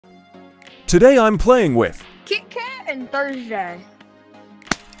Today I'm playing with KitKat and Thursday.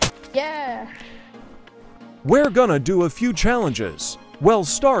 Yeah. We're gonna do a few challenges. We'll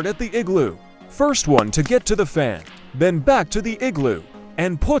start at the igloo. First one to get to the fan, then back to the igloo,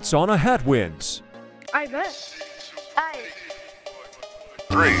 and puts on a hat wins. I bet. Hey.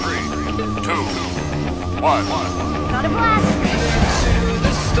 3, 2, 1. Got a blast.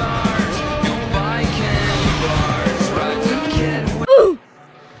 Ooh.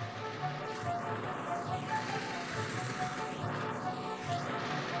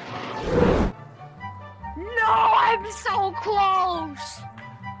 No, I'm so close.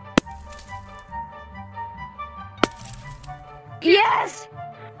 Yes.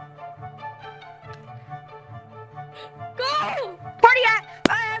 Go. Party hat.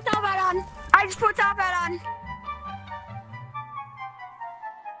 I have top hat on. I just put top hat on.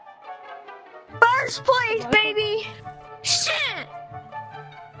 First place, baby. Shit.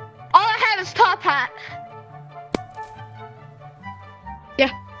 All I have is top hat.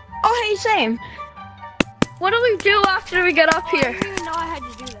 Yeah. Oh, hey, same. What do we do after we get up here? I didn't even know I had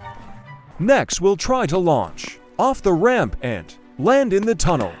to do that. Next, we'll try to launch off the ramp and land in the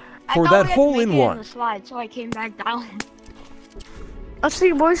tunnel for that hole-in-one. The slide, so I came back down. Let's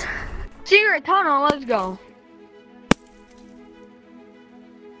see, boys. Secret tunnel. Let's go.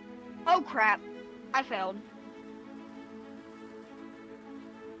 Oh crap! I failed.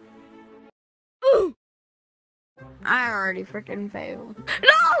 Ooh! I already freaking failed.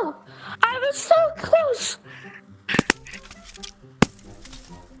 No! I was so close!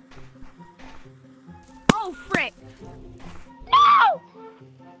 Oh, frick! No!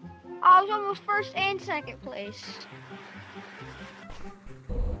 I was almost first and second place.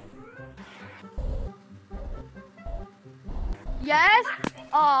 Yes?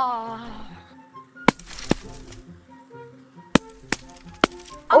 Oh.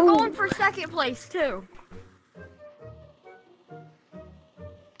 I'm going for second place, too.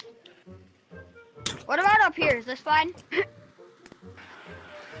 What about up here? Is this fine?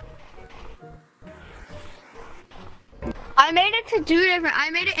 I made it to 2 different. I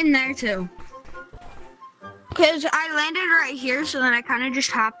made it in there too. Because I landed right here, so then I kind of just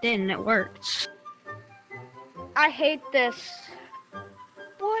hopped in and it worked. I hate this.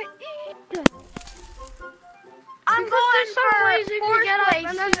 What is this? I'm going for fourth place,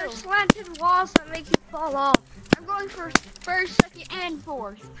 and then there's slanted walls that make you fall off. I'm going for first, second, and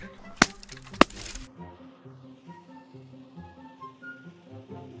fourth.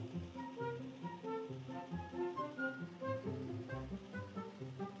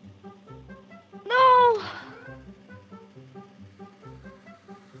 No!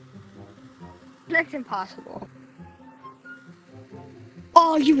 That's impossible.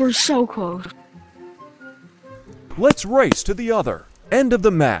 Oh, you were so close. Let's race to the other end of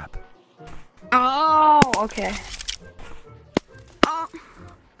the map. Oh, okay. Oh.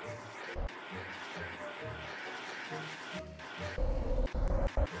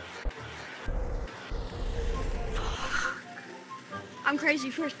 I'm crazy,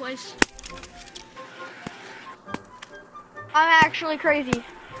 first place. I'm actually crazy.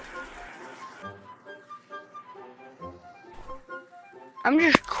 I'm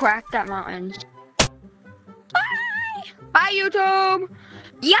just cracked at mountains. Bye! Bye, YouTube!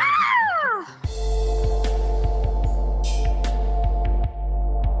 Yeah!